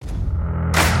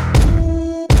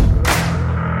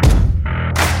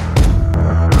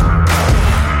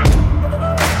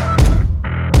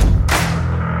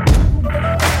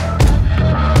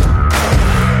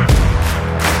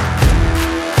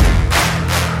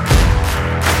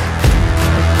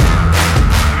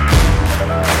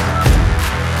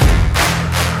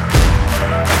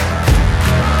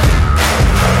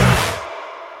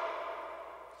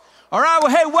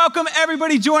welcome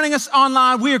everybody joining us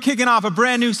online. We are kicking off a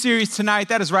brand new series tonight.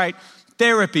 That is right,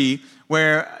 therapy,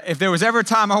 where if there was ever a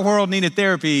time our world needed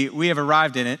therapy, we have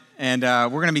arrived in it. And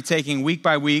we're going to be taking week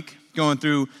by week, going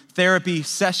through therapy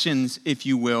sessions, if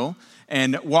you will,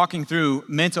 and walking through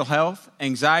mental health,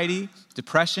 anxiety,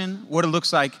 depression, what it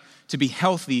looks like to be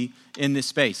healthy in this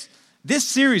space. This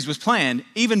series was planned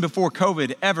even before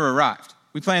COVID ever arrived.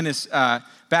 We planned this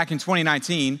back in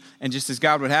 2019, and just as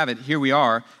God would have it, here we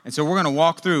are. And so we're going to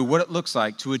walk through what it looks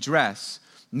like to address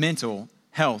mental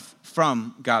health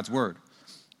from God's Word.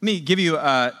 Let me give you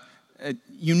a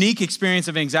unique experience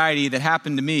of anxiety that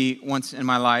happened to me once in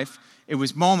my life. It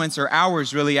was moments or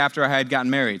hours really after I had gotten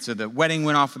married. So the wedding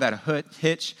went off without a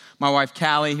hitch. My wife,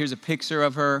 Callie, here's a picture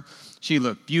of her. She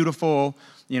looked beautiful.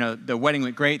 You know, the wedding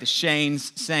went great. The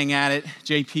Shanes sang at it.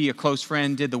 JP, a close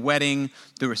friend, did the wedding.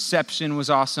 The reception was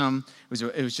awesome.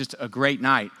 It was just a great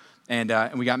night. And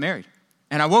we got married.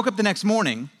 And I woke up the next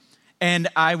morning, and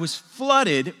I was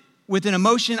flooded with an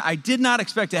emotion I did not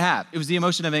expect to have. It was the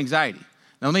emotion of anxiety.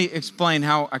 Now, let me explain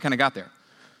how I kind of got there.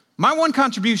 My one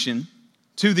contribution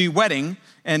to the wedding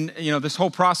and, this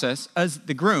whole process as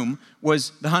the groom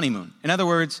was the honeymoon. In other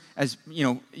words, as,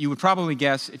 you would probably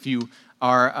guess if you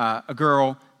are a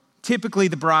girl, typically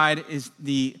the bride is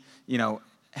the,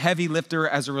 heavy lifter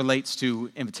as it relates to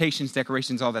invitations,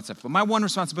 decorations, all that stuff. But my one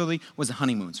responsibility was a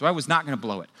honeymoon, so I was not going to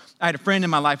blow it. I had a friend in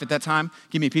my life at that time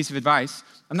give me a piece of advice.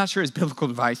 I'm not sure it's biblical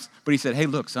advice, but he said, hey,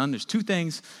 look, son, there's two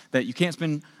things that you can't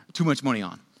spend too much money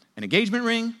on: an engagement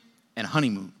ring and a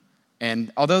honeymoon.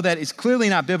 And although that is clearly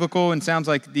not biblical and sounds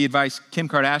like the advice Kim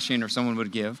Kardashian or someone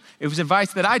would give, it was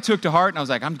advice that I took to heart, and I was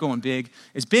like, I'm going big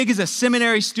as a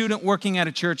seminary student working at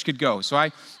a church could go. So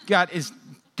I got as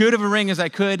good of a ring as I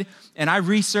could, and I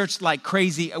researched like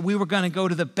crazy. We were going to go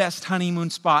to the best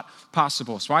honeymoon spot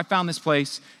possible. So I found this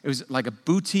place. It was like a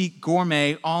boutique,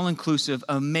 gourmet, all-inclusive,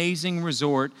 amazing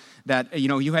resort that,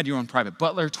 you had your own private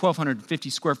butler, 1,250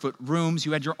 square foot rooms.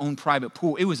 You had your own private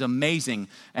pool. It was amazing.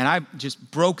 And I just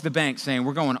broke the bank saying,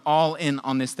 we're going all in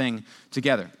on this thing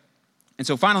together. And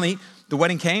so finally, the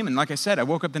wedding came. And like I said, I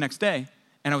woke up the next day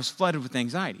and I was flooded with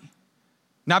anxiety.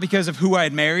 Not because of who I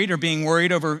had married or being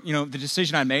worried over, the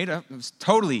decision I made. I was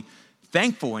totally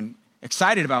thankful and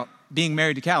excited about being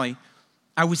married to Callie.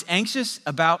 I was anxious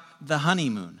about the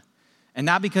honeymoon. And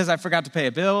not because I forgot to pay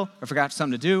a bill or forgot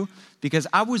something to do, because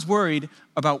I was worried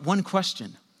about one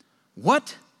question.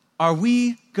 What are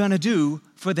we gonna do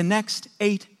for the next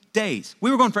 8 days? We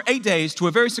were going for 8 days to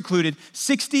a very secluded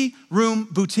 60-room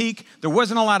boutique. There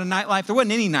wasn't a lot of nightlife. There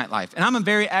wasn't any nightlife. And I'm a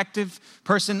very active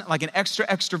person, like an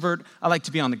extrovert. I like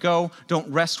to be on the go, don't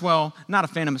rest well, not a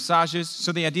fan of massages.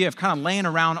 So the idea of kind of laying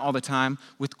around all the time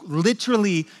with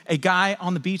literally a guy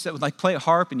on the beach that would play a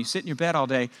harp and you sit in your bed all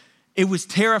day, it was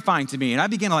terrifying to me. And I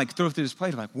began to throw through this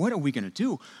plate of what are we gonna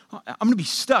do? I'm gonna be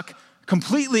stuck,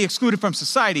 completely excluded from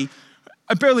society.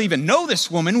 I barely even know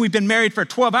this woman. We've been married for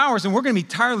 12 hours and we're going to be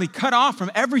entirely cut off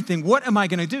from everything. What am I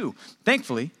going to do?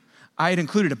 Thankfully, I had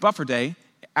included a buffer day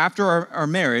after our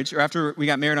marriage, or after we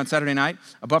got married on Saturday night,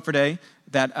 a buffer day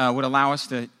that would allow us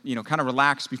to, kind of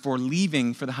relax before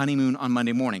leaving for the honeymoon on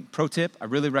Monday morning. Pro tip, I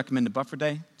really recommend a buffer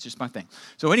day. It's just my thing.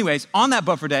 So anyways, on that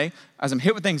buffer day, as I'm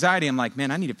hit with anxiety, I'm like,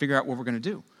 man, I need to figure out what we're going to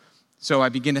do. So I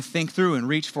begin to think through and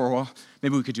reach for,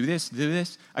 maybe we could do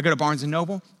this. I go to Barnes &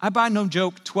 Noble. I buy, no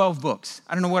joke, 12 books.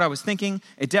 I don't know what I was thinking.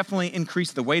 It definitely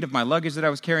increased the weight of my luggage that I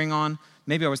was carrying on.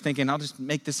 Maybe I was thinking, I'll just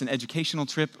make this an educational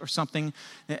trip or something.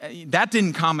 That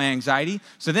didn't calm my anxiety.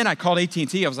 So then I called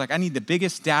AT&T. I was like, I need the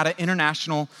biggest data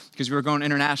international, because we were going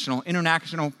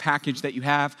international package that you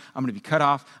have. I'm going to be cut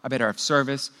off. I better have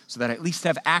service so that I at least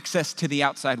have access to the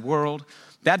outside world.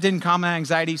 That didn't calm my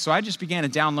anxiety, so I just began to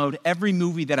download every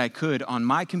movie that I could on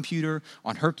my computer,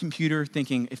 on her computer,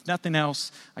 thinking, if nothing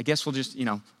else, I guess we'll just,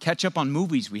 catch up on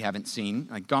movies we haven't seen,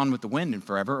 like Gone with the Wind and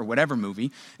Forever, or whatever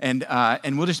movie, and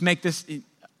we'll just make this,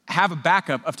 have a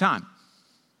backup of time.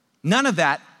 None of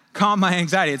that calmed my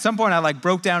anxiety. At some point, I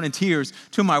broke down in tears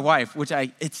to my wife, which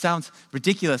it sounds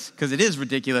ridiculous, because it is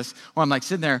ridiculous, while I'm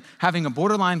sitting there having a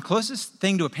borderline closest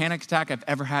thing to a panic attack I've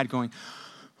ever had, going,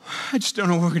 I just don't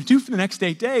know what we're going to do for the next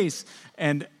 8 days.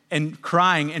 And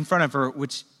crying in front of her,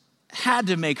 which had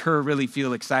to make her really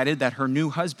feel excited that her new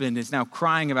husband is now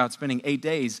crying about spending 8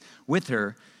 days with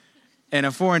her in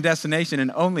a foreign destination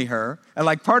and only her.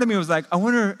 And part of me was like, I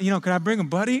wonder, can I bring a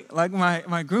buddy, like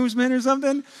my groomsman or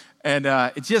something? And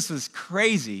it just was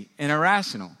crazy and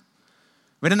irrational.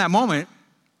 But in that moment,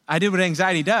 I did what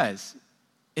anxiety does.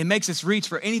 It makes us reach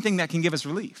for anything that can give us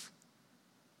relief.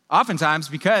 Oftentimes,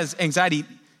 because anxiety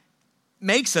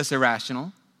makes us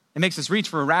irrational, it makes us reach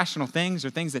for irrational things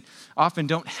or things that often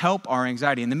don't help our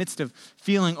anxiety. In the midst of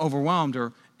feeling overwhelmed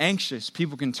or anxious,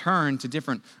 people can turn to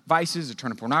different vices, or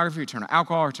turn to pornography, or turn to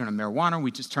alcohol, or turn to marijuana.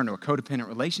 We just turn to a codependent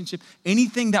relationship.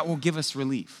 Anything that will give us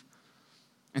relief.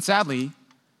 And sadly,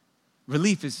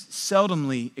 relief is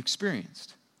seldomly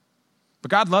experienced.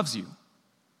 But God loves you.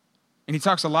 And he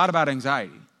talks a lot about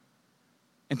anxiety.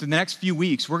 And for the next few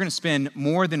weeks, we're going to spend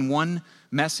more than one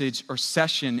message or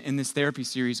session in this therapy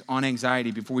series on anxiety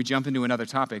before we jump into another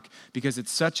topic, because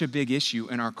it's such a big issue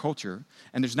in our culture,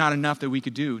 and there's not enough that we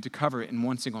could do to cover it in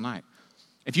one single night.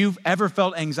 If you've ever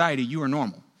felt anxiety, you are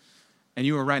normal, and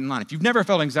you are right in line. If you've never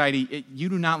felt anxiety, you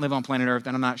do not live on planet Earth,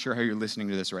 and I'm not sure how you're listening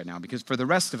to this right now, because for the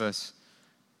rest of us,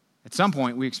 at some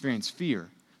point, we experience fear,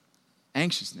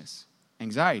 anxiousness,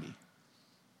 anxiety.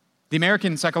 The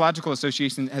American Psychological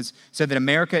Association has said that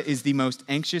America is the most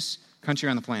anxious country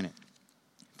on the planet.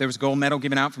 If there was a gold medal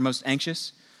given out for most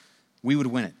anxious, we would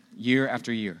win it year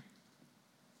after year.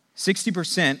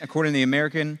 60%, according to the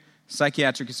American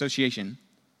Psychiatric Association,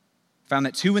 found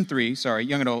that 2 in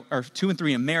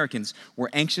 3 Americans were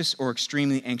anxious or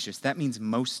extremely anxious. That means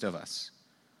most of us.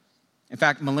 In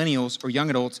fact, millennials or young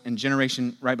adults and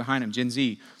generation right behind them, Gen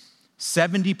Z,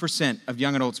 70% of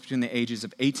young adults between the ages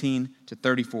of 18 to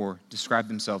 34 describe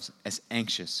themselves as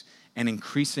anxious and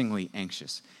increasingly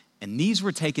anxious. And these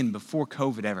were taken before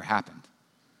COVID ever happened.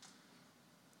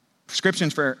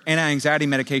 Prescriptions for anti-anxiety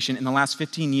medication in the last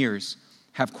 15 years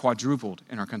have quadrupled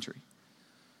in our country.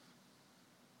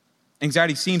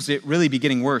 Anxiety seems to really be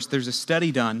getting worse. There's a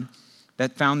study done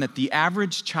that found that the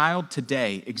average child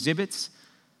today exhibits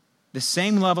the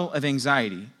same level of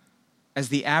anxiety as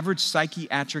the average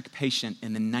psychiatric patient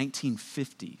in the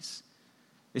 1950s.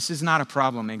 This is not a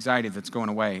problem, anxiety, that's going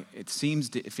away. It seems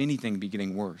to, if anything, be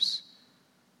getting worse.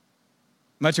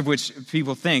 Much of which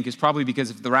people think is probably because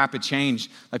of the rapid change.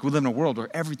 Like, we live in a world where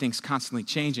everything's constantly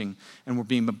changing, and we're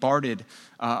being bombarded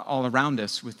all around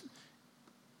us with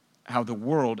how the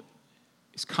world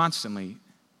is constantly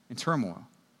in turmoil.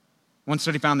 One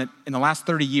study found that in the last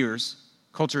 30 years,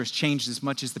 culture has changed as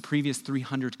much as the previous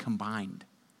 300 combined.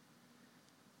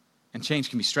 And change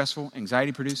can be stressful,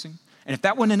 anxiety-producing. And if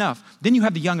that wasn't enough, then you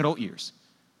have the young adult years.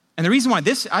 And the reason why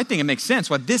I think it makes sense,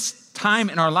 why this time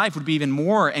in our life would be even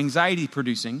more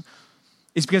anxiety-producing,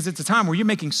 is because it's a time where you're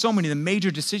making so many of the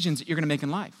major decisions that you're going to make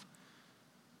in life.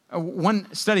 One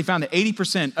study found that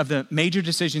 80% of the major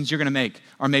decisions you're going to make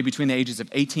are made between the ages of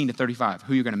 18 to 35.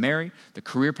 Who you're going to marry, the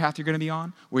career path you're going to be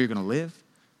on, where you're going to live,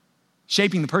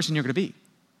 shaping the person you're going to be.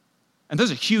 And those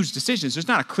are huge decisions. There's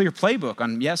not a clear playbook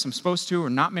on, yes, I'm supposed to or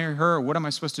not marry her, or what am I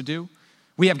supposed to do?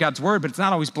 We have God's word, but it's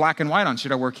not always black and white on,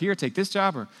 should I work here, take this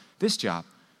job, or this job?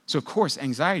 So, of course,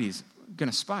 anxiety is going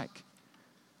to spike.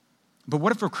 But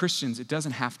what if for Christians, it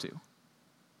doesn't have to?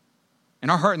 And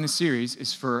our heart in this series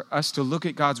is for us to look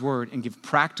at God's word and give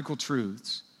practical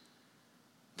truths,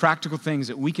 practical things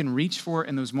that we can reach for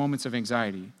in those moments of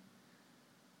anxiety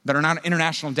that are not an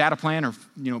international data plan or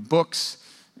books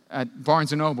at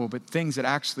Barnes & Noble, but things that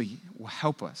actually will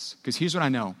help us. Because here's what I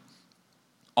know.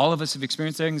 All of us have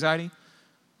experienced anxiety.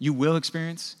 You will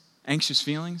experience anxious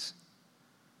feelings.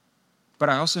 But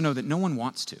I also know that no one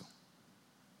wants to.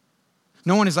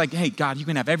 No one is like, hey, God, you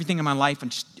can have everything in my life,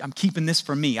 and I'm keeping this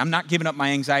for me. I'm not giving up my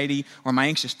anxiety or my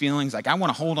anxious feelings. Like, I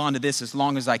want to hold on to this as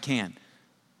long as I can.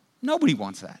 Nobody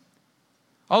wants that.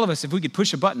 All of us, if we could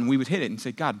push a button, we would hit it and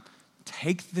say, God,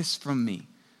 take this from me.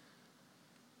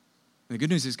 And the good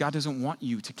news is God doesn't want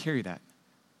you to carry that.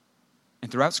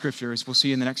 And throughout Scripture, as we'll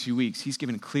see in the next few weeks, he's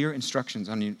given clear instructions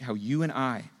on how you and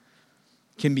I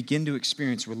can begin to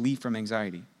experience relief from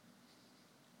anxiety.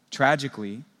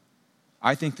 Tragically,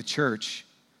 I think the church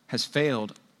has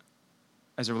failed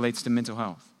as it relates to mental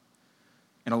health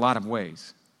in a lot of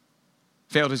ways.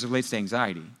 Failed as it relates to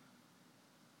anxiety.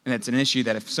 And that's an issue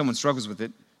that if someone struggles with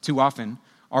it, too often,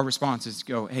 our response is to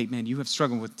go, hey, man, you have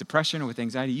struggled with depression or with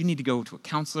anxiety. You need to go to a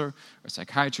counselor or a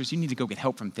psychiatrist. You need to go get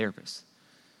help from therapists.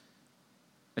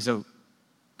 And so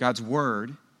God's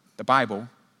word, the Bible,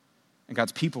 and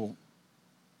God's people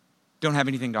don't have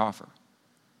anything to offer.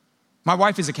 My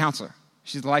wife is a counselor.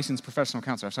 She's a licensed professional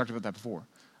counselor. I've talked about that before.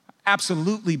 I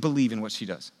absolutely believe in what she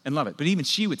does and love it. But even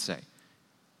she would say,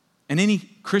 and any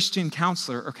Christian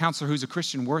counselor or counselor who's a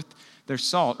Christian worth their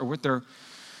salt or worth their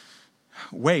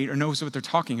weight or knows what they're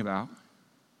talking about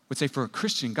would say, for a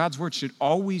Christian, God's word should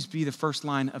always be the first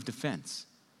line of defense.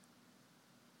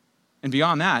 And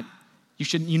beyond that,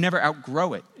 you never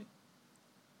outgrow it.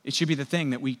 It should be the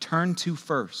thing that we turn to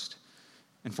first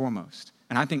and foremost.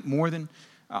 And I think more than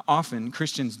often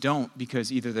Christians don't,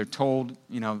 because either they're told,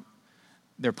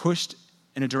 they're pushed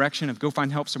in a direction of go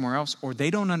find help somewhere else, or they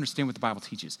don't understand what the Bible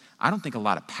teaches. I don't think a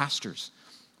lot of pastors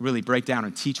really break down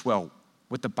and teach well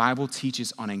what the Bible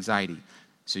teaches on anxiety.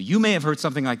 So you may have heard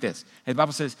something like this. Hey, the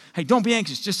Bible says, hey, don't be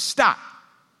anxious, just stop.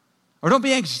 Or don't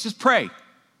be anxious, just pray.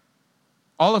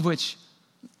 All of which,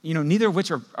 neither of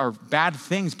which are bad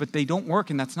things, but they don't work,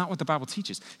 and that's not what the Bible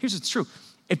teaches. Here's what's true.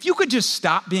 If you could just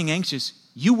stop being anxious,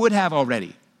 you would have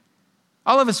already.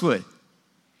 All of us would.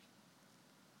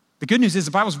 The good news is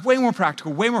the Bible's way more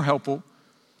practical, way more helpful,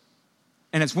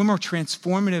 and it's way more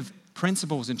transformative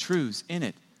principles and truths in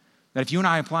it that if you and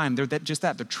I apply them,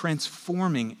 they're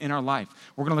transforming in our life.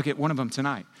 We're going to look at one of them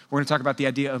tonight. We're going to talk about the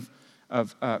idea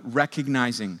of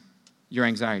recognizing your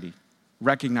anxiety.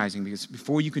 Recognizing, because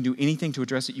before you can do anything to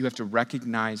address it, you have to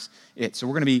recognize it. So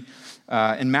we're going to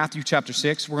be in Matthew chapter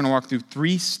 6. We're going to walk through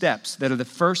 3 steps that are the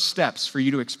first steps for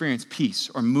you to experience peace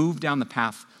or move down the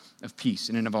path of peace.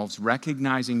 And it involves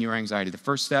recognizing your anxiety. The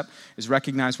first step is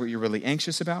recognize what you're really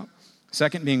anxious about.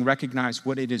 Second being recognize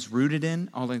what it is rooted in.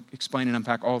 I'll explain and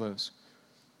unpack all those.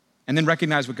 And then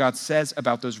recognize what God says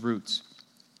about those roots.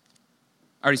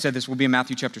 I already said this will be in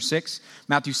Matthew chapter 6.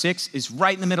 Matthew 6 is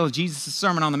right in the middle of Jesus'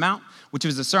 Sermon on the Mount, which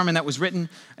was a sermon that was written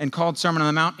and called Sermon on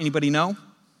the Mount. Anybody know?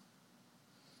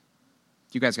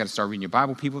 You guys got to start reading your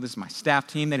Bible, people. This is my staff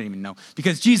team. They didn't even know.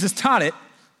 Because Jesus taught it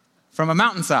from a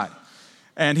mountainside.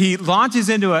 And he launches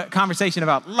into a conversation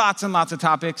about lots and lots of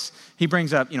topics. He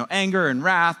brings up, anger and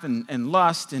wrath and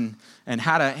lust and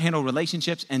how to handle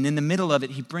relationships. And in the middle of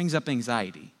it, he brings up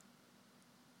anxiety.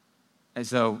 As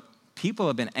though people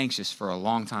have been anxious for a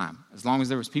long time. As long as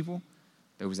there was people,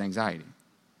 there was anxiety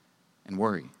and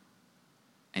worry.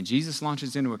 And Jesus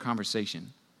launches into a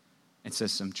conversation and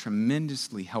says some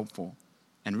tremendously helpful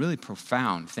and really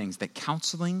profound things that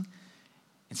counseling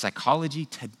and psychology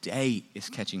today is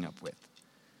catching up with.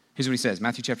 Here's what he says,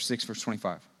 Matthew chapter 6, verse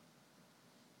 25.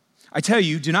 I tell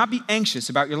you, do not be anxious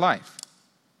about your life,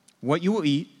 what you will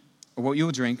eat or what you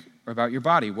will drink, or about your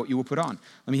body, what you will put on.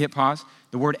 Let me hit pause.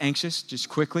 The word anxious, just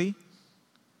quickly,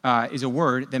 is a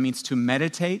word that means to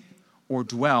meditate or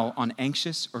dwell on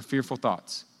anxious or fearful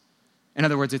thoughts. In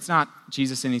other words, it's not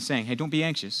Jesus and he's saying, hey, don't be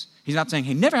anxious. He's not saying,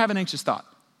 hey, never have an anxious thought.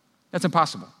 That's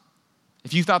impossible.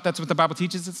 If you thought that's what the Bible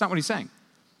teaches, that's not what he's saying.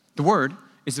 The word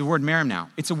is the word merim now.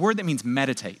 It's a word that means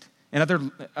meditate. In other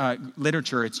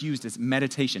literature, it's used as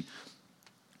meditation.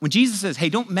 When Jesus says, hey,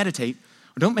 don't meditate,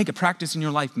 or don't make a practice in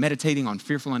your life meditating on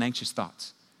fearful and anxious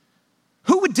thoughts,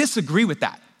 who would disagree with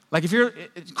that? Like if you're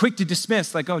quick to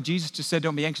dismiss, like, oh, Jesus just said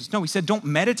don't be anxious. No, he said don't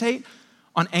meditate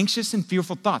on anxious and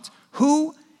fearful thoughts.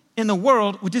 Who in the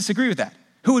world would disagree with that?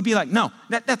 Who would be like, no,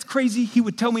 that's crazy. He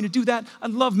would tell me to do that. I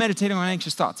love meditating on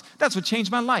anxious thoughts. That's what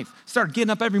changed my life. Started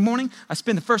getting up every morning. I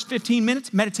spend the first 15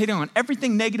 minutes meditating on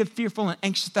everything negative, fearful, and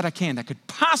anxious that I can that could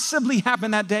possibly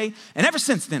happen that day. And ever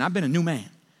since then, I've been a new man.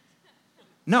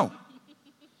 No,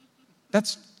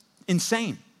 that's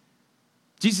insane.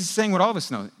 Jesus is saying what all of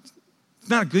us know. It's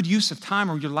not a good use of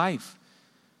time or your life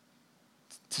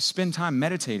to spend time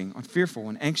meditating on fearful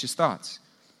and anxious thoughts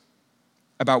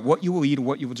about what you will eat or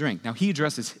what you will drink. Now, he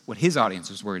addresses what his audience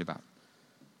was worried about.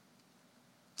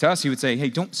 To us, he would say, hey,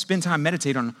 don't spend time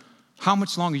meditating on how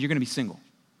much longer you're going to be single.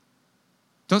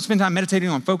 Don't spend time meditating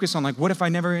on focus on like, what if I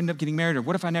never end up getting married, or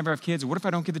what if I never have kids, or what if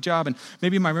I don't get the job, and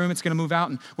maybe my roommate's going to move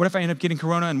out, and what if I end up getting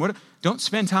corona, and don't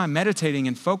spend time meditating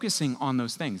and focusing on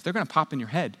those things. They're going to pop in your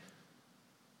head.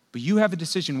 But you have a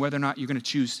decision whether or not you're going to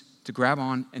choose to grab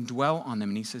on and dwell on them.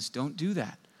 And he says, don't do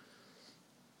that.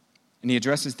 And he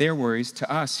addresses their worries.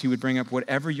 To us, he would bring up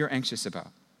whatever you're anxious about.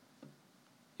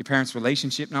 Your parents'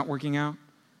 relationship not working out,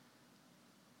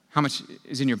 how much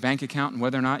is in your bank account and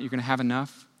whether or not you're going to have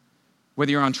enough,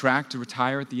 whether you're on track to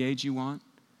retire at the age you want,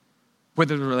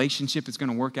 whether the relationship is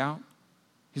going to work out.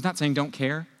 He's not saying don't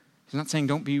care. He's not saying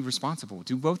don't be responsible.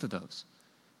 Do both of those.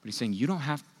 But he's saying you don't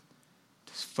have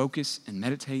to focus and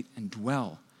meditate and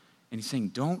dwell. And he's saying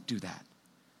don't do that.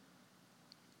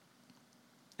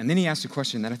 And then he asks a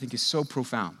question that I think is so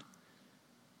profound.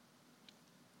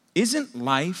 Isn't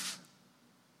life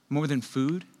more than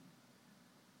food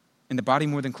and the body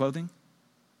more than clothing?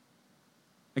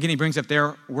 Again, he brings up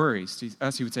their worries. To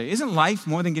us, he would say, isn't life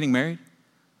more than getting married?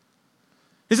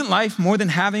 Isn't life more than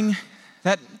having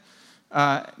that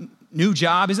new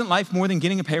job? Isn't life more than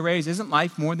getting a pay raise? Isn't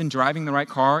life more than driving the right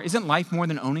car? Isn't life more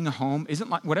than owning a home? Isn't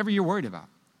life, whatever you're worried about.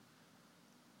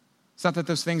 It's not that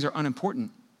those things are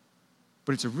unimportant,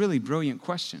 but it's a really brilliant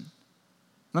question.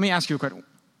 Let me ask you a question.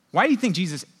 Why do you think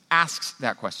Jesus asks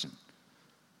that question?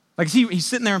 Like he's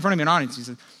sitting there in front of an audience. He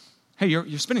says, hey,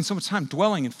 you're spending so much time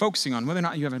dwelling and focusing on whether or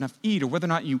not you have enough to eat or whether or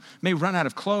not you may run out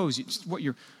of clothes, just what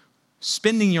you're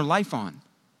spending your life on.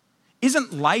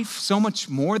 Isn't life so much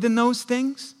more than those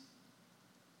things?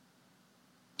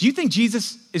 Do you think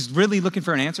Jesus is really looking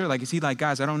for an answer? Like, is he like,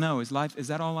 guys, I don't know. Is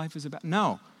that all life is about?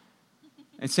 No.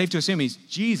 it's safe to assume he's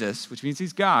Jesus, which means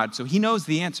he's God, so he knows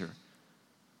the answer.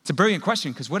 It's a brilliant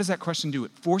question, because what does that question do?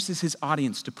 It forces his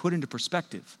audience to put into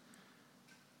perspective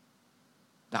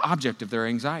the object of their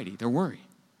anxiety, their worry.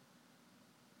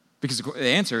 Because the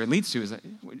answer it leads to is,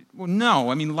 well, no,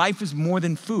 I mean, life is more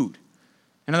than food.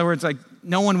 In other words, like,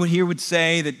 no one would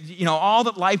say that, all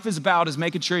that life is about is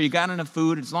making sure you got enough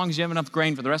food, as long as you have enough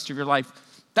grain for the rest of your life.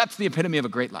 That's the epitome of a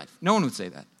great life. No one would say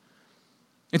that.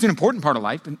 It's an important part of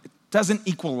life, but it doesn't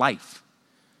equal life.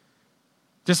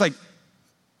 Just like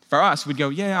for us, we'd go,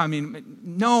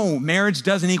 no, marriage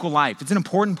doesn't equal life. It's an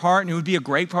important part, and it would be a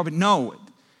great part, but no.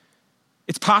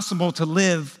 It's possible to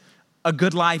live a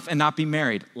good life and not be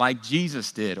married, like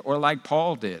Jesus did, or like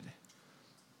Paul did.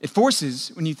 It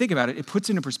forces, when you think about it, it puts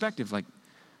into perspective, like,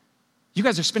 you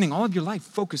guys are spending all of your life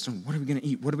focused on what are we going to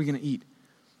eat? What are we going to eat?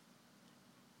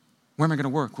 Where am I going to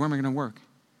work? Where am I going to work?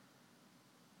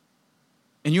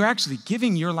 And you're actually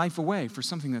giving your life away for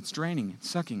something that's draining and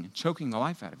sucking and choking the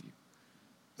life out of you.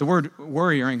 The word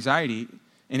worry or anxiety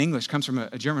in English comes from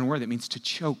a German word that means to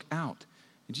choke out.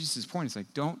 And Jesus' point is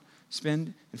like, don't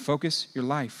spend and focus your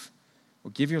life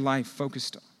or give your life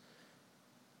focused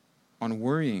on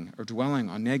worrying or dwelling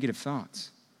on negative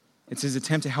thoughts. It's his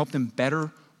attempt to help them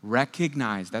better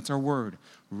recognize, that's our word,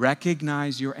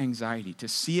 recognize your anxiety, to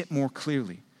see it more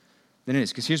clearly than it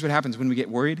is. Because here's what happens when we get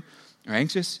worried or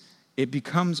anxious. It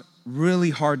becomes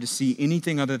really hard to see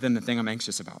anything other than the thing I'm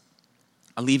anxious about.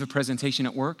 I leave a presentation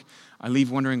at work. I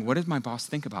leave wondering, what did my boss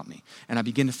think about me? And I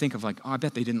begin to think of like, I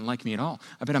bet they didn't like me at all.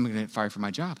 I bet I'm going to get fired from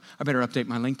my job. I better update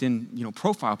my LinkedIn,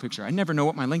 profile picture. I never know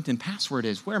what my LinkedIn password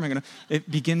is. Where am I going to?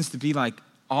 It begins to be like,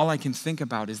 all I can think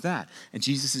about is that. And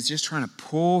Jesus is just trying to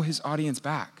pull his audience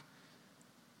back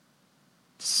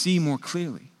to see more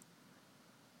clearly.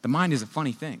 The mind is a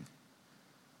funny thing,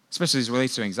 especially as it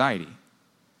relates to anxiety.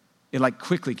 It like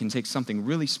quickly can take something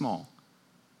really small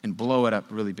and blow it up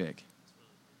really big.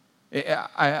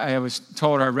 I was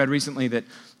told, or I read recently, that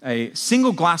a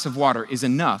single glass of water is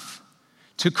enough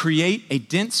to create a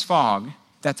dense fog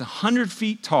that's 100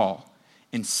 feet tall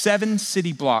and 7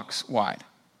 city blocks wide.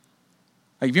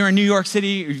 Like if you're in New York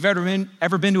City, or you've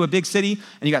ever been to a big city,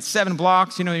 and you got 7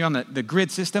 blocks, you're on the grid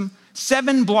system,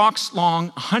 7 blocks long,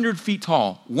 100 feet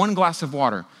tall, one glass of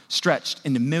water stretched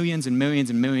into millions and millions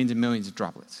and millions and millions of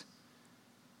droplets.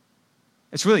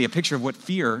 It's really a picture of what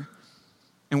fear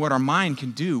and what our mind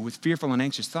can do with fearful and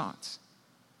anxious thoughts.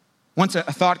 Once a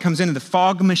thought comes into the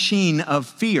fog machine of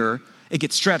fear, it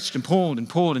gets stretched and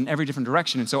pulled in every different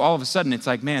direction. And so all of a sudden, it's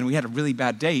like, man, we had a really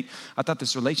bad date. I thought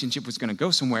this relationship was going to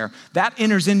go somewhere. That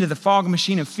enters into the fog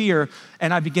machine of fear,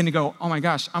 and I begin to go, oh my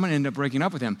gosh, I'm going to end up breaking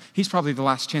up with him. He's probably the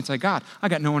last chance I got. I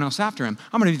got no one else after him.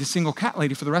 I'm going to be the single cat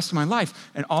lady for the rest of my life.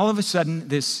 And all of a sudden,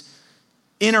 this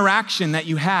interaction that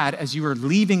you had as you were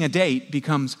leaving a date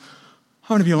becomes, I'm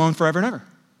going to be alone forever and ever.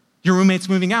 Your roommate's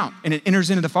moving out, and it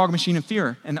enters into the fog machine of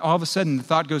fear. And all of a sudden, the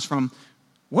thought goes from,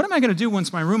 what am I going to do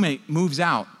once my roommate moves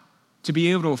out to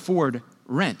be able to afford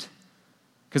rent?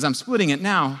 Because I'm splitting it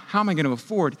now. How am I going to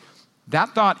afford?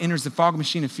 That thought enters the fog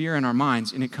machine of fear in our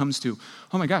minds, and it comes to,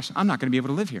 oh my gosh, I'm not going to be able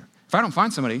to live here. If I don't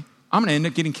find somebody, I'm going to end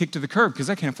up getting kicked to the curb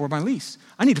because I can't afford my lease.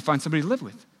 I need to find somebody to live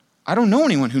with. I don't know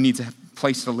anyone who needs a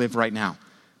place to live right now.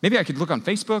 Maybe I could look on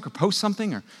Facebook or post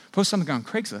something on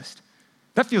Craigslist.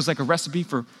 That feels like a recipe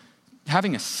for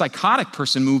having a psychotic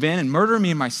person move in and murder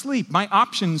me in my sleep. My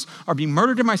options are be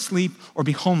murdered in my sleep or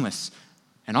be homeless.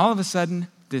 And all of a sudden,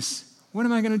 this, what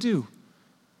am I going to do?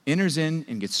 Enters in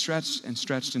and gets stretched and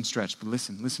stretched and stretched. But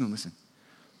listen.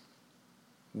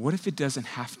 What if it doesn't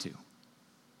have to?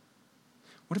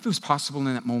 What if it was possible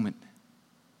in that moment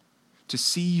to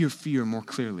see your fear more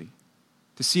clearly?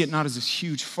 To see it not as this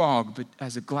huge fog, but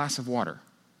as a glass of water?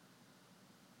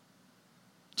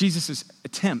 Jesus'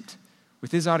 attempt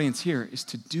with his audience here is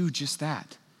to do just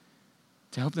that,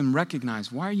 to help them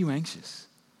recognize, why are you anxious?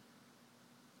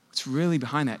 What's really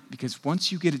behind that? Because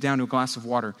once you get it down to a glass of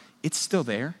water, it's still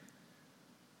there.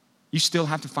 You still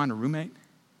have to find a roommate.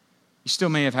 You still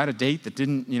may have had a date that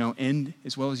didn't, end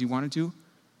as well as you wanted to,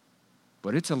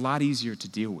 but it's a lot easier to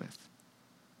deal with.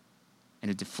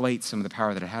 And it deflates some of the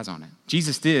power that it has on it.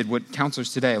 Jesus did what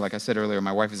counselors today, like I said earlier,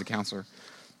 my wife is a counselor.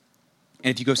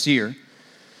 And if you go see her,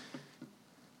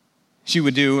 she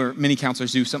would do, or many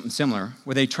counselors do something similar,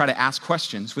 where they try to ask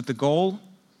questions with the goal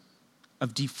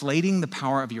of deflating the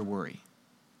power of your worry.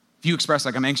 If you express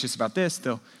like, I'm anxious about this,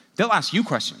 they'll ask you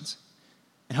questions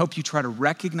and help you try to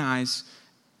recognize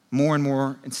more and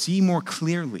more and see more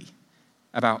clearly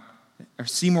about or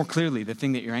see more clearly the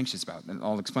thing that you're anxious about. And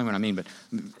I'll explain what I mean, but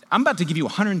I'm about to give you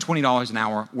 $120 an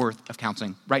hour worth of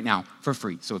counseling right now for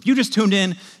free. So if you just tuned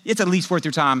in, it's at least worth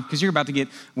your time because you're about to get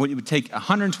what it would take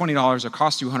 $120 or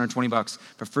cost you $120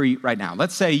 for free right now.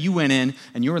 Let's say you went in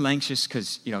and you were anxious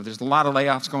because, there's a lot of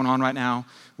layoffs going on right now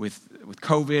with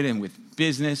COVID and with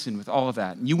business and with all of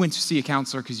that. And you went to see a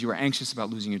counselor because you were anxious about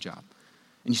losing your job.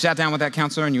 And you sat down with that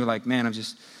counselor and you were like, man,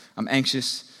 I'm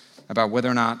anxious about whether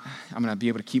or not I'm going to be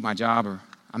able to keep my job or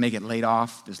I may get laid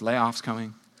off. There's layoffs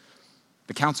coming.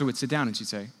 The counselor would sit down and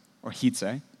he'd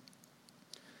say,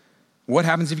 what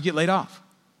happens if you get laid off?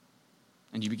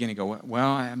 And you begin to go,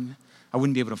 well, I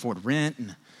wouldn't be able to afford rent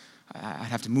and I'd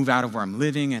have to move out of where I'm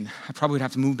living and I probably would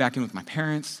have to move back in with my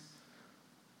parents.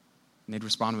 And they'd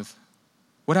respond with,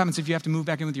 what happens if you have to move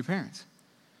back in with your parents?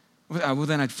 Well,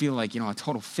 then I'd feel like, a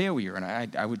total failure. And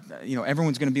I would,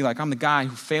 everyone's going to be like, I'm the guy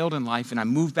who failed in life and I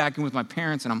moved back in with my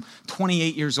parents and I'm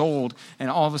 28 years old and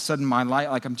all of a sudden my life,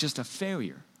 like I'm just a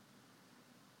failure.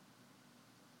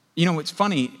 It's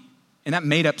funny, in that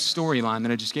made up storyline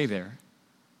that I just gave there,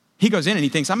 he goes in and he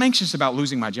thinks, I'm anxious about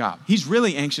losing my job. He's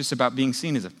really anxious about being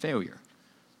seen as a failure.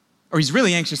 Or he's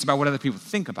really anxious about what other people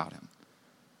think about him.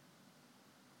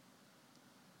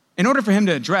 In order for him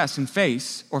to address and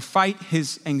face or fight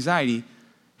his anxiety,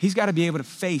 he's got to be able to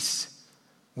face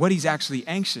what he's actually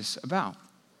anxious about.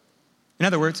 In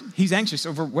other words, he's anxious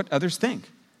over what others think.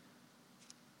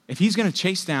 If he's going to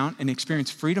chase down and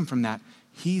experience freedom from that,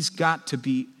 he's got to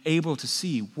be able to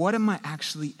see, what am I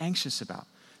actually anxious about?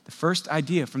 The first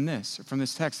idea from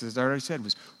this text, as I already said,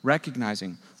 was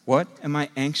recognizing, what am I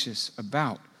anxious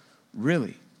about,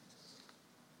 really?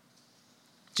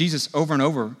 Jesus, over and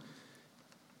over,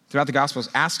 throughout the Gospels,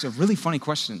 asks really funny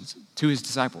questions to his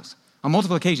disciples. On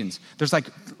multiple occasions, there's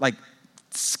like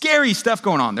scary stuff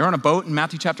going on. They're on a boat in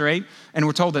Matthew chapter 8, and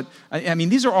we're told that,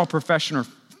 these are all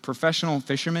professional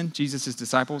fishermen, Jesus'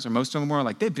 disciples, or most of them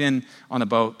were. They've been on the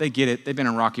boat, they get it, they've been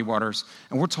in rocky waters,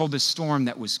 and we're told this storm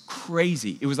that was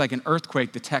crazy. It was like an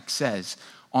earthquake, the text says,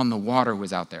 on the water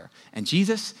was out there. And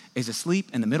Jesus is asleep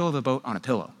in the middle of the boat on a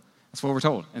pillow. That's what we're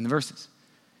told in the verses.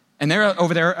 And they're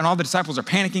over there, and all the disciples are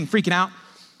panicking, freaking out.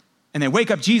 And they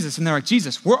wake up Jesus, and they're like,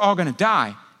 Jesus, we're all going to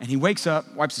die. And he wakes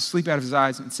up, wipes the sleep out of his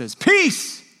eyes, and says,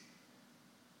 peace,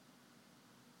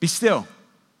 be still.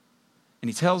 And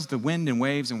he tells the wind and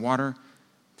waves and water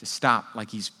to stop, like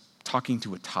he's talking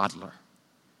to a toddler.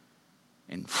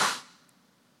 And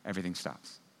everything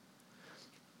stops.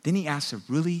 Then he asks a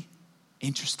really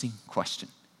interesting question.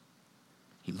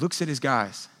 He looks at his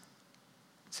guys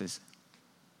and says,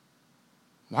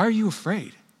 why are you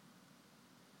afraid?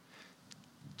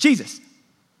 Jesus,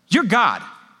 you're God,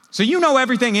 so you know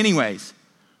everything anyways.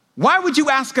 Why would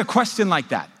you ask a question like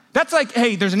that? That's like,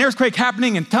 hey, there's an earthquake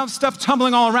happening and tough stuff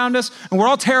tumbling all around us, and we're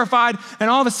all terrified,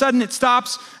 and all of a sudden it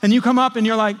stops, and you come up and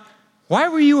you're like, why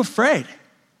were you afraid?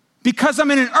 Because I'm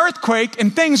in an earthquake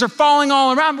and things are falling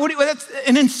all around. That's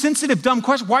an insensitive, dumb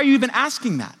question. Why are you even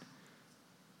asking that?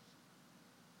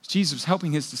 Jesus was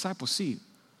helping his disciples see,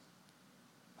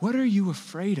 what are you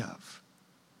afraid of?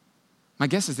 My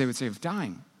guess is they would say of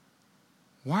dying.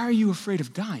 Why are you afraid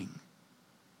of dying?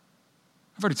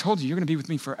 I've already told you, you're going to be with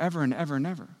me forever and ever and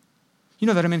ever. You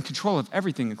know that I'm in control of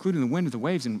everything, including the wind and the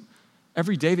waves, and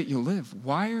every day that you'll live.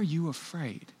 Why are you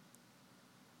afraid?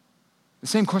 The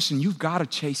same question you've got to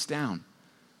chase down.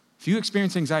 If you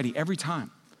experience anxiety every time,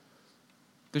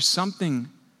 there's something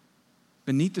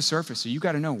beneath the surface, so you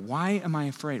got to know, why am I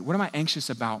afraid? What am I anxious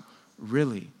about,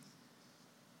 really?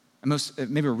 And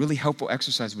maybe a really helpful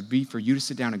exercise would be for you to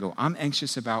sit down and go, I'm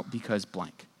anxious about because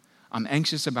blank. I'm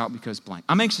anxious about because blank.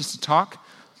 I'm anxious to talk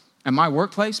at my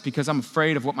workplace because I'm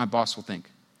afraid of what my boss will think.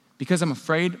 Because I'm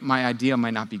afraid my idea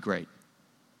might not be great.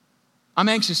 I'm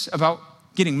anxious about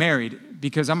getting married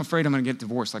because I'm afraid I'm going to get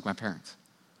divorced like my parents.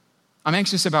 I'm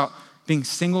anxious about being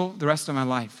single the rest of my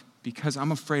life because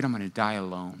I'm afraid I'm going to die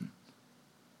alone.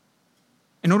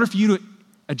 In order for you to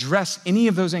address any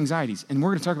of those anxieties, and we're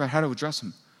going to talk about how to address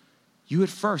them, you at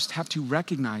first have to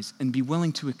recognize and be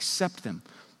willing to accept them.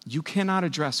 You cannot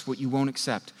address what you won't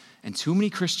accept. And too many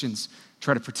Christians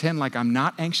try to pretend like I'm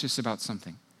not anxious about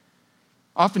something.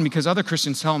 Often because other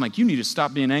Christians tell them, you need to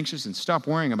stop being anxious and stop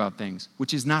worrying about things,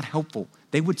 which is not helpful.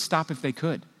 They would stop if they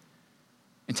could.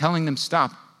 And telling them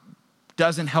stop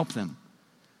doesn't help them.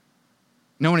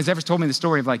 No one has ever told me the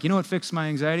story of you know what fixed my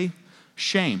anxiety?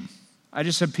 Shame. I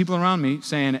just had people around me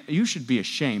saying, you should be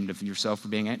ashamed of yourself for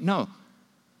being anxious. No.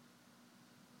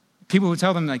 People who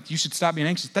tell them you should stop being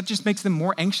anxious, that just makes them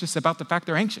more anxious about the fact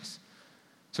they're anxious.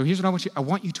 So here's what I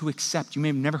want you to accept. You may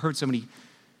have never heard somebody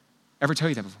ever tell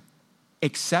you that before.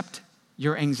 Accept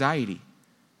your anxiety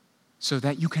so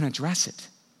that you can address it.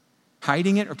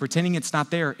 Hiding it or pretending it's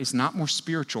not there is not more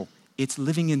spiritual. It's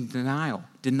living in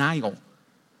denial.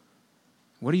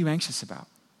 What are you anxious about?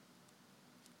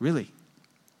 Really?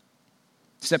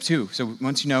 Step 2, so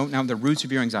once you know now the roots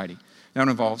of your anxiety, now it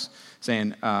involves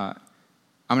saying, I'm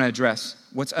going to address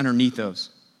what's underneath those.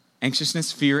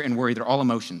 Anxiousness, fear, and worry, they're all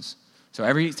emotions. So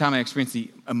every time I experience the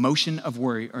emotion of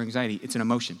worry or anxiety, it's an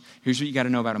emotion. Here's what you got to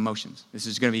know about emotions. This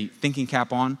is going to be thinking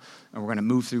cap on, and we're going to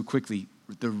move through quickly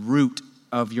the root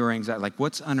of your anxiety, like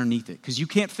what's underneath it, because you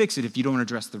can't fix it if you don't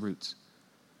address the roots.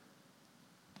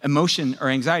 Emotion or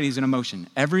anxiety is an emotion.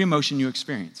 Every emotion you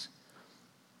experience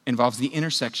involves the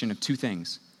intersection of two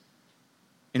things.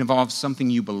 It involves something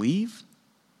you believe,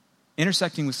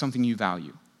 intersecting with something you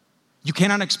value. You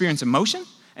cannot experience emotion,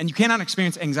 and you cannot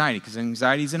experience anxiety, because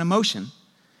anxiety is an emotion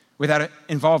without it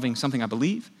involving something I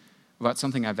believe, about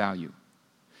something I value.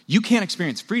 You can't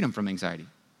experience freedom from anxiety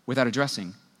without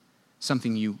addressing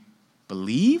something you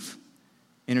believe,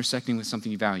 intersecting with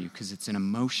something you value, because it's an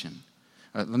emotion.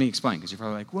 Let me explain, because you're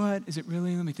probably like, what? Is it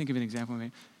really? Let me think of an example.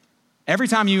 Every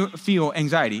time you feel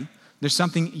anxiety, there's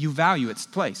something you value its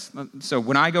place. So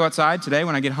when I go outside today,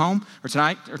 when I get home, or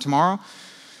tonight, or tomorrow,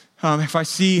 if I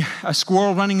see a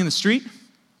squirrel running in the street,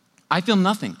 I feel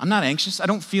nothing. I'm not anxious. I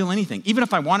don't feel anything. Even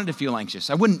if I wanted to feel anxious,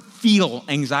 I wouldn't feel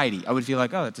anxiety. I would feel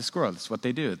like, oh, that's a squirrel. That's what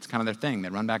they do. It's kind of their thing. They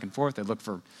run back and forth. They look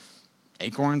for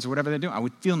acorns or whatever they do. I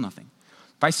would feel nothing.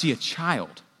 If I see a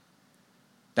child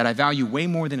that I value way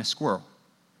more than a squirrel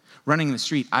running in the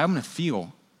street, I'm going to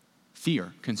feel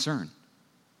fear, concern.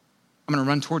 I'm going to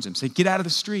run towards him, say, get out of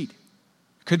the street.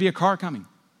 Could be a car coming.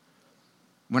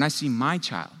 When I see my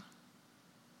child,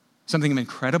 something of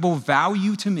incredible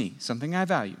value to me, something I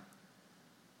value,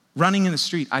 running in the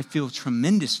street, I feel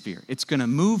tremendous fear. It's going to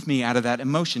move me out of that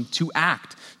emotion to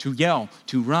act, to yell,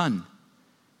 to run,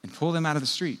 and pull them out of the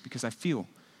street because I feel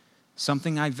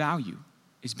something I value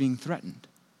is being threatened.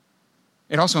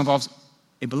 It also involves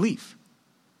a belief.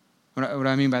 What do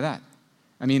I mean by that?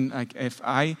 I mean, like if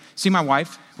I see my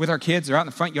wife with our kids, they're out in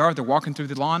the front yard, they're walking through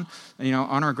the lawn,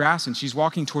 on our grass, and she's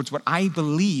walking towards what I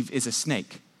believe is a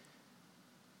snake.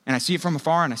 And I see it from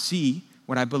afar, and I see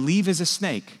what I believe is a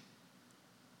snake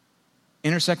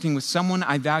intersecting with someone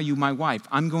I value, my wife.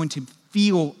 I'm going to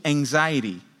feel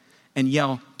anxiety and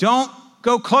yell, don't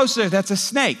go closer, that's a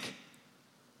snake.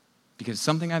 Because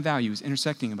something I value is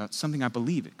intersecting about something I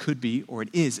believe it could be or it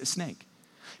is a snake.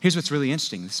 Here's what's really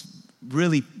interesting. This is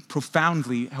really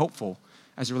profoundly helpful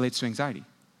as it relates to anxiety.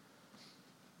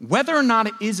 Whether or not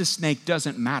it is a snake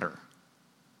doesn't matter.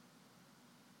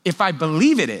 If I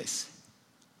believe it is,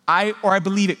 I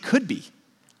believe it could be,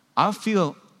 I'll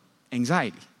feel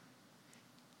anxiety.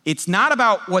 It's not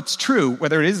about what's true,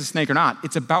 whether it is a snake or not.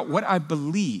 It's about what I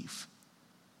believe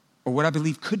or what I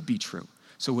believe could be true.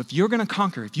 So if you're going to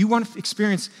conquer, if you want to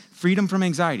experience freedom from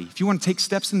anxiety, if you want to take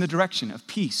steps in the direction of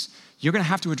peace, you're going to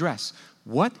have to address,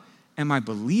 what am I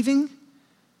believing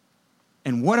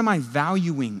and what am I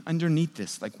valuing underneath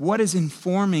this? Like, what is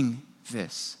informing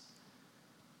this?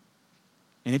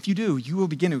 And if you do, you will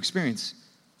begin to experience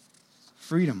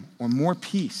freedom or more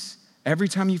peace every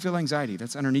time you feel anxiety.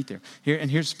 That's underneath there.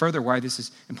 Here's further why this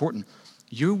is important.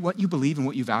 What you believe and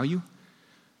what you value,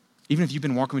 even if you've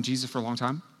been walking with Jesus for a long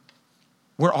time,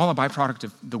 we're all a byproduct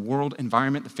of the world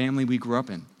environment, the family we grew up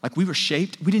in. Like we were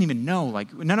shaped, we didn't even know.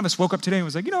 Like none of us woke up today and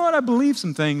was like, you know what, I believe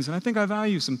some things and I think I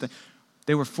value some things.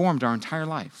 They were formed our entire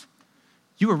life.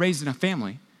 You were raised in a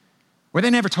family where they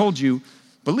never told you,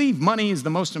 believe money is the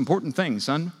most important thing,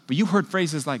 son. But you heard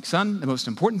phrases like, son, the most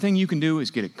important thing you can do is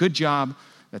get a good job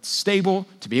that's stable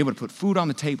to be able to put food on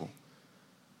the table.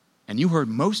 And you heard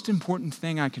most important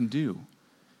thing I can do.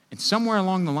 And somewhere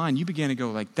along the line, you began to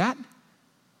go like, that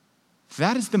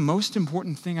is the most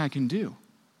important thing I can do.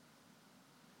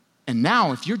 And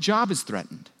now if your job is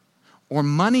threatened or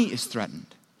money is threatened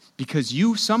because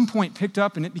you some point picked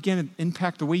up and it began to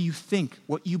impact the way you think,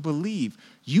 what you believe,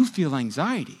 you feel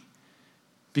anxiety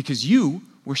because you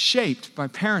were shaped by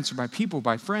parents or by people,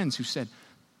 by friends who said,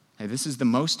 hey, this is the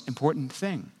most important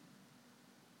thing.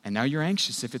 And now you're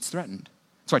anxious if it's threatened.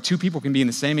 That's why two people can be in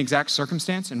the same exact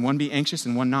circumstance and one be anxious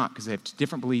and one not because they have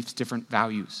different beliefs, different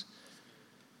values.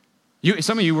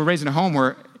 Some of you were raised in a home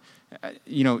where,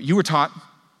 you were taught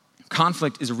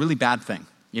conflict is a really bad thing.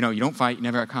 You don't fight, you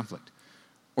never have conflict.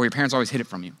 Or your parents always hid it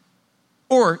from you.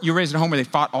 Or you were raised in a home where they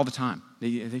fought all the time.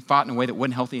 They fought in a way that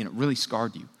wasn't healthy and it really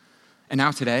scarred you. And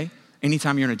now today,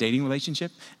 anytime you're in a dating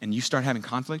relationship and you start having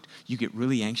conflict, you get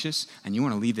really anxious and you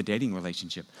want to leave the dating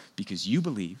relationship because you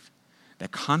believe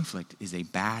that conflict is a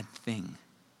bad thing.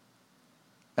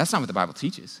 That's not what the Bible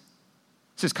teaches.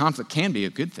 It says conflict can be a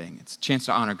good thing. It's a chance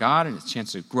to honor God and it's a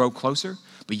chance to grow closer.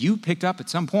 But you picked up at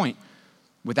some point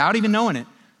without even knowing it,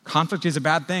 conflict is a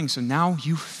bad thing. So now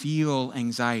you feel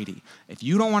anxiety. If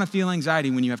you don't want to feel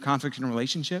anxiety when you have conflict in a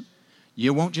relationship,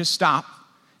 you won't just stop.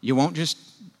 You won't just,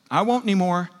 I won't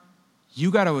anymore.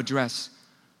 You got to address,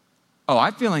 oh,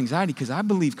 I feel anxiety because I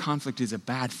believe conflict is a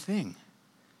bad thing.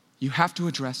 You have to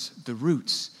address the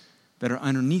roots that are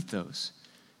underneath those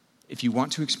if you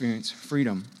want to experience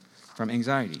freedom from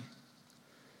anxiety.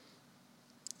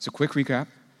 So quick recap.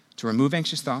 To remove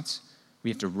anxious thoughts,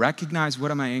 we have to recognize, what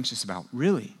am I anxious about?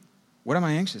 Really, what am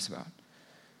I anxious about?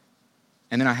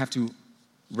 And then I have to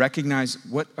recognize,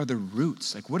 what are the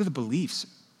roots? Like, what are the beliefs?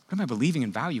 What am I believing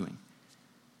and valuing?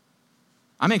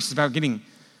 I'm anxious about getting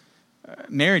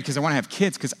married because I want to have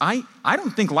kids, because I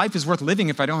don't think life is worth living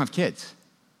if I don't have kids.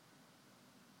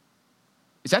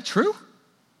 Is that true?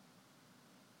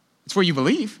 It's what you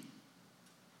believe,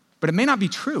 but it may not be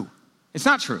true. It's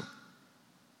not true.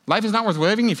 Life is not worth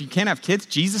living if you can't have kids.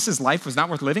 Jesus' life was not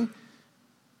worth living.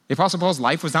 The Apostle Paul's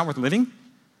life was not worth living.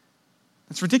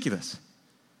 That's ridiculous.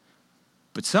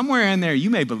 But somewhere in there, you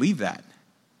may believe that.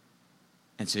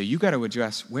 And so you got to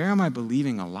address, where am I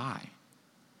believing a lie?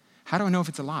 How do I know if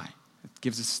it's a lie? It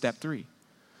gives us step 3.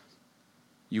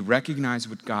 You recognize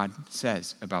what God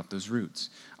says about those roots.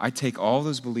 I take all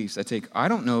those beliefs. I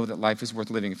don't know that life is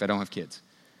worth living if I don't have kids.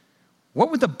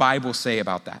 What would the Bible say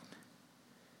about that?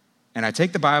 And I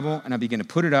take the Bible and I begin to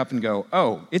put it up and go,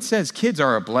 oh, it says kids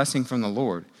are a blessing from the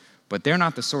Lord, but they're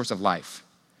not the source of life.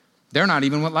 They're not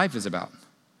even what life is about.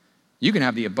 You can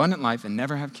have the abundant life and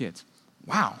never have kids.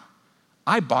 Wow,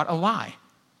 I bought a lie.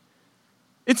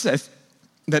 It says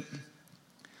that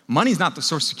money's not the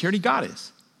source of security, God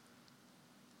is.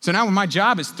 So now when my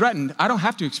job is threatened, I don't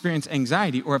have to experience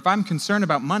anxiety, or if I'm concerned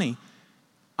about money,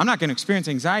 I'm not going to experience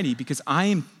anxiety because I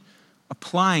am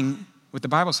applying what the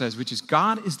Bible says, which is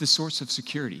God is the source of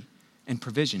security and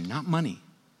provision, not money.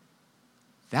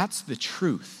 That's the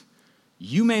truth.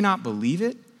 You may not believe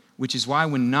it, which is why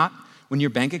when your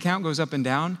bank account goes up and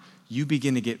down, you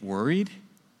begin to get worried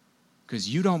because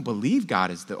you don't believe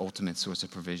God is the ultimate source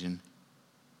of provision.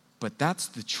 But that's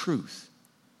the truth.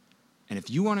 And if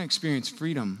you want to experience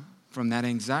freedom from that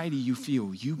anxiety you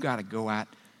feel, you got to go at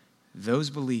those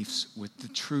beliefs with the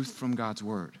truth from God's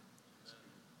word.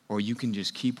 Or you can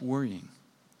just keep worrying.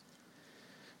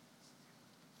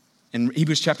 In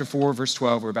Hebrews chapter 4, verse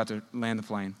 12, we're about to land the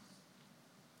plane.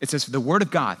 It says, the word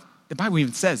of God, the Bible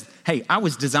even says, hey,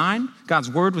 God's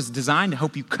word was designed to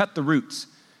help you cut the roots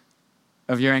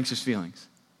of your anxious feelings,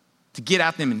 to get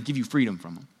at them and give you freedom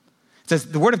from them. It says,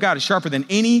 the word of God is sharper than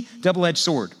any double-edged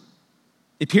sword.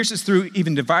 It pierces through,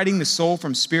 even dividing the soul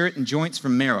from spirit and joints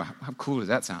from marrow. How cool does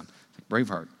that sound? It's like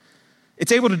Braveheart.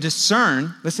 It's able to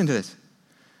discern, listen to this.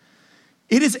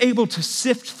 It is able to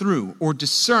sift through or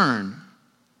discern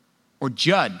or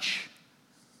judge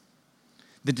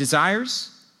the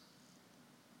desires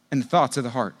and the thoughts of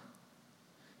the heart.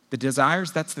 The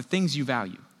desires, that's the things you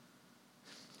value.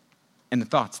 And the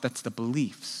thoughts, that's the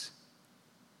beliefs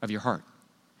of your heart.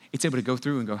 It's able to go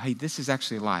through and go, hey, this is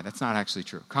actually a lie. That's not actually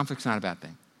true. Conflict's not a bad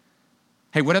thing.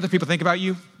 Hey, what other people think about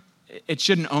you, it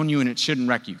shouldn't own you and it shouldn't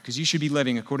wreck you, because you should be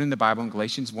living according to the Bible in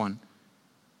Galatians 1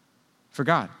 for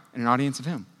God and an audience of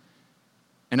him.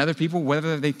 And other people,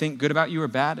 whether they think good about you or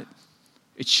bad,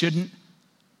 it shouldn't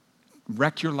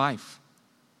wreck your life.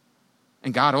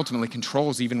 And God ultimately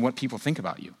controls even what people think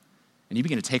about you. And you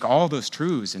begin to take all those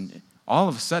truths, and all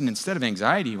of a sudden, instead of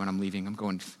anxiety when I'm leaving, I'm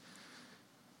going,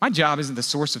 my job isn't the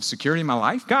source of security in my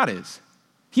life. God is.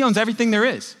 He owns everything there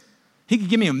is. He could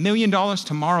give me $1 million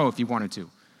tomorrow if he wanted to.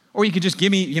 Or he could just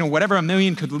give me, whatever $1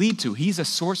 million could lead to. He's a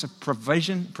source of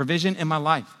provision in my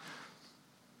life.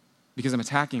 Because I'm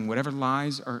attacking whatever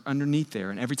lies are underneath there.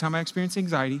 And every time I experience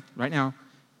anxiety, right now,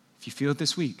 if you feel it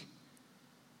this week,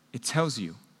 it tells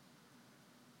you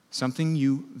something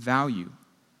you value,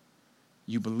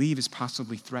 you believe is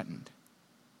possibly threatened.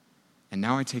 And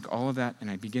now I take all of that and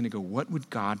I begin to go, what would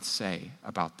God say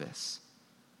about this?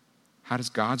 How does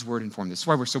God's word inform this? That's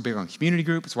why we're so big on community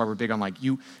group. It's why we're big on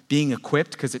you being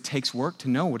equipped, because it takes work to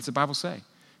know, what does the Bible say?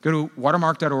 Go to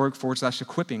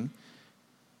watermark.org/equipping.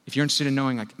 If you're interested in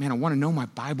knowing, man, I want to know my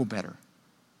Bible better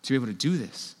to be able to do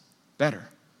this better.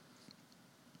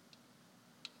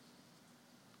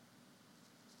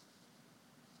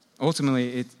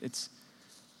 Ultimately, it's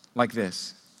like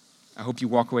this. I hope you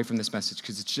walk away from this message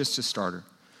because it's just a starter.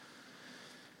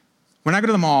 When I go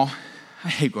to the mall, I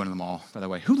hate going to the mall, by the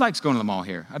way. Who likes going to the mall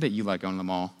here? I bet you like going to the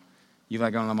mall. You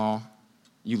like going to the mall?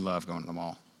 You love going to the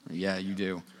mall. Yeah, you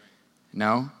do.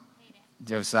 No?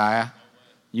 Josiah?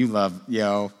 You love,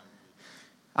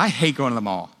 I hate going to the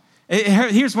mall.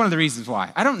 Here's one of the reasons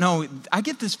why. I don't know. I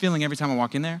get this feeling every time I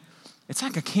walk in there. It's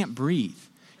like I can't breathe.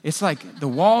 It's like the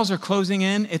walls are closing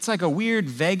in. It's like a weird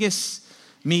Vegas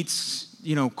meets,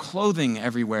 clothing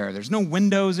everywhere. There's no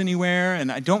windows anywhere,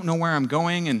 and I don't know where I'm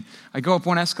going, and I go up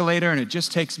one escalator, and it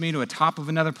just takes me to a top of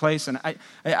another place, and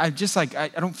I just like, I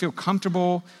don't feel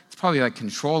comfortable. It's probably like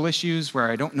control issues where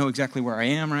I don't know exactly where I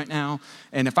am right now,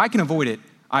 and if I can avoid it,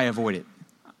 I avoid it.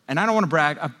 And I don't want to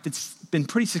brag. It's been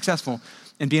pretty successful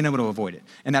in being able to avoid it,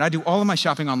 and that I do all of my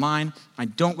shopping online. I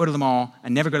don't go to the mall. I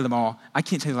never go to the mall. I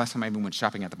can't tell you the last time I even went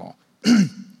shopping at the mall,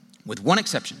 with one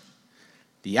exception,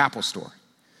 the Apple Store.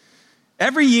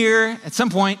 Every year, at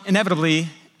some point, inevitably,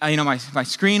 my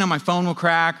screen on my phone will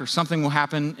crack or something will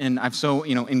happen, and I've so,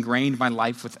 ingrained my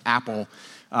life with Apple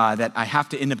that I have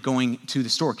to end up going to the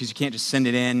store because you can't just send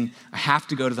it in. I have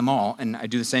to go to the mall, and I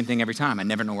do the same thing every time. I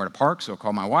never know where to park, so I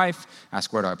call my wife,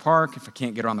 ask where do I park. If I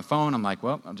can't get her on the phone, I'm like,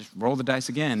 well, I'll just roll the dice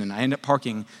again, and I end up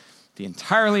parking the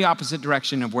entirely opposite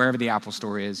direction of wherever the Apple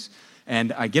Store is,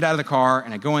 and I get out of the car,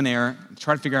 and I go in there, and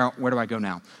try to figure out where do I go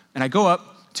now. And I go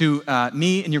up to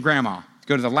me and your grandma.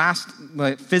 Go to the last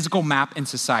physical map in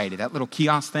society, that little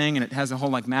kiosk thing, and it has a whole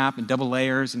map and double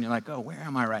layers, and you're like, oh, where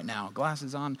am I right now?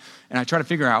 Glasses on. And I try to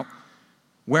figure out,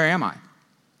 where am I?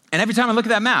 And every time I look at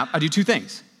that map, I do two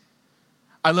things.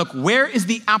 I look, where is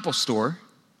the Apple Store?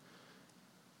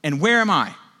 And where am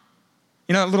I?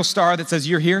 You know that little star that says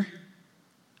you're here?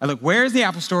 I look, where is the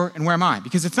Apple Store and where am I?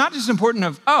 Because it's not just important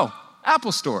of, oh,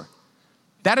 Apple Store.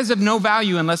 That is of no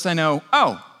value unless I know,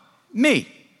 oh, me.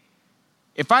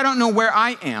 If I don't know where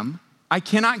I am, I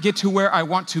cannot get to where I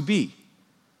want to be.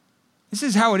 This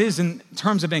is how it is in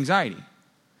terms of anxiety.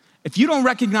 If you don't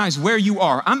recognize where you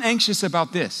are, I'm anxious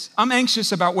about this. I'm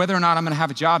anxious about whether or not I'm going to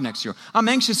have a job next year. I'm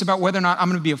anxious about whether or not I'm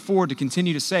going to be afford to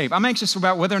continue to save. I'm anxious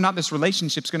about whether or not this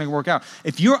relationship's going to work out.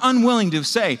 If you're unwilling to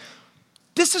say,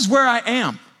 this is where I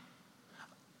am.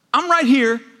 I'm right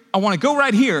here. I want to go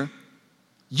right here.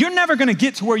 You're never going to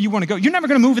get to where you want to go. You're never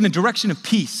going to move in the direction of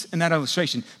peace in that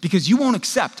illustration because you won't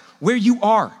accept where you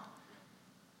are.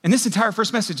 And this entire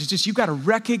first message is just, you got to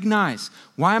recognize,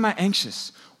 why am I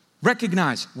anxious?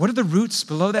 Recognize, what are the roots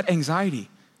below that anxiety?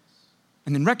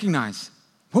 And then recognize,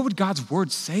 what would God's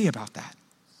word say about that?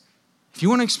 If you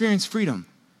want to experience freedom,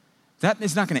 that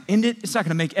is not going to end it. It's not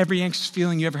going to make every anxious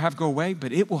feeling you ever have go away,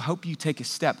 but it will help you take a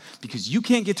step because you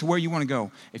can't get to where you want to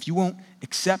go if you won't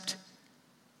accept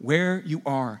where you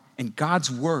are. And God's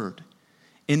word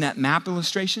in that map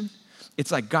illustration,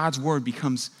 it's like God's word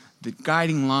becomes the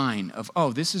guiding line of,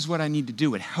 oh, this is what I need to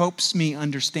do. It helps me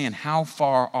understand how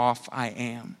far off I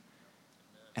am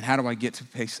and how do I get to a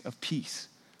place of peace.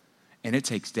 And it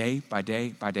takes day by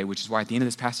day by day, which is why at the end of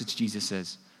this passage, Jesus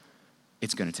says,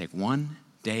 it's going to take one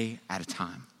day at a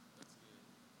time.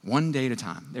 One day at a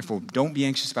time. Therefore, don't be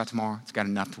anxious about tomorrow. It's got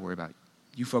enough to worry about.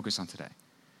 You focus on today.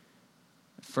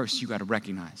 First, you got to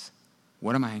recognize,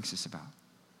 what am I anxious about?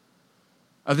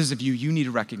 Others of you, you need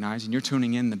to recognize, and you're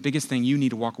tuning in, the biggest thing you need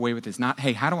to walk away with is not,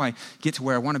 hey, how do I get to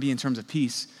where I want to be in terms of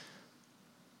peace?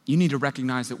 You need to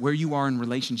recognize that where you are in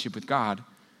relationship with God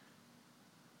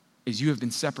is you have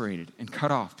been separated and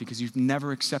cut off because you've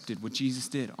never accepted what Jesus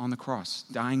did on the cross,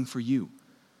 dying for you.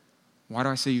 Why do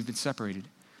I say you've been separated?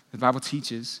 The Bible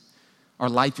teaches, our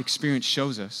life experience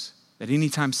shows us that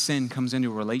anytime sin comes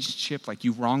into a relationship, like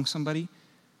you wrong somebody,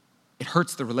 it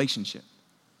hurts the relationship.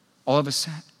 All of us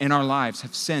in our lives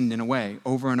have sinned in a way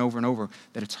over and over and over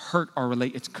that it's hurt our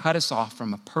relationship. It's cut us off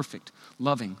from a perfect,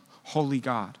 loving, holy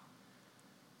God.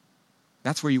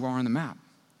 That's where you are on the map.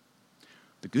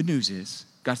 The good news is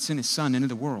God sent his son into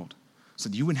the world so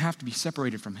that you wouldn't have to be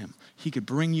separated from him. He could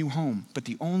bring you home. But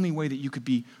the only way that you could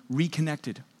be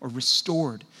reconnected or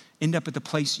restored, end up at the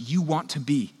place you want to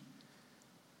be,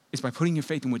 is by putting your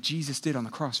faith in what Jesus did on the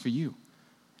cross for you.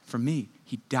 For me,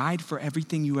 he died for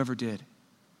everything you ever did.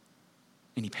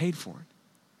 And he paid for it.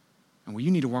 And what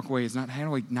you need to walk away is not, how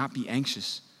do I not be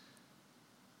anxious?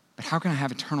 But how can I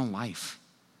have eternal life?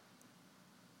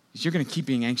 Because you're going to keep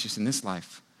being anxious in this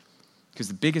life. Because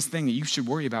the biggest thing that you should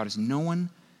worry about is no one,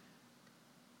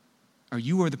 or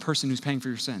you are the person who's paying for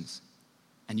your sins.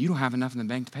 And you don't have enough in the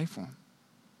bank to pay for them.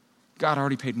 God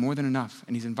already paid more than enough.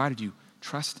 And he's invited you,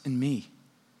 trust in me.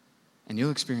 And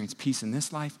you'll experience peace in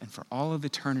this life and for all of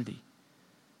eternity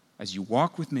as you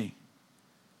walk with me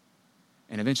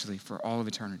and eventually for all of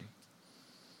eternity.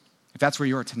 If that's where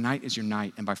you are, tonight is your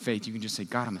night. And by faith, you can just say,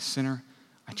 God, I'm a sinner.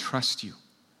 I trust you.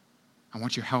 I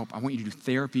want your help. I want you to do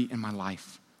therapy in my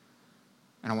life.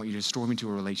 And I want you to restore me to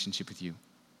a relationship with you.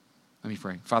 Let me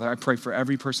pray. Father, I pray for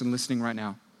every person listening right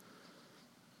now.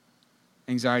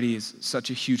 Anxiety is such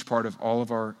a huge part of all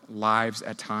of our lives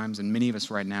at times, and many of us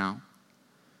right now.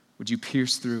 Would you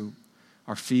pierce through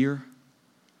our fear?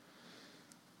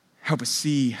 Help us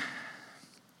see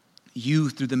you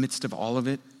through the midst of all of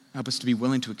it. Help us to be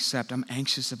willing to accept, I'm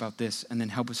anxious about this, and then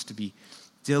help us to be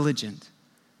diligent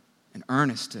and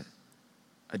earnest to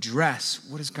address,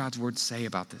 what does God's word say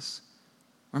about this?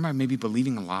 Or am I maybe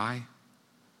believing a lie?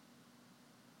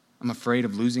 I'm afraid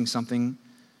of losing something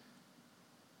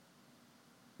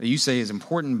that you say is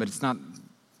important, but it's not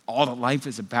all that life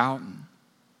is about. And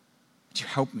would you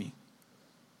help me?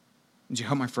 Would you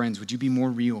help my friends? Would you be more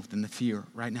real than the fear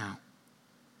right now?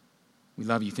 We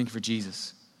love you. Thank you for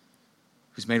Jesus,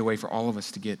 who's made a way for all of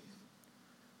us to get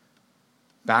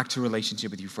back to a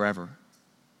relationship with you forever.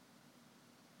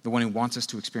 The one who wants us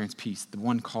to experience peace, the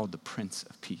one called the Prince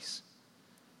of Peace.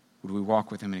 Would we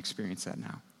walk with him and experience that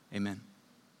now? Amen.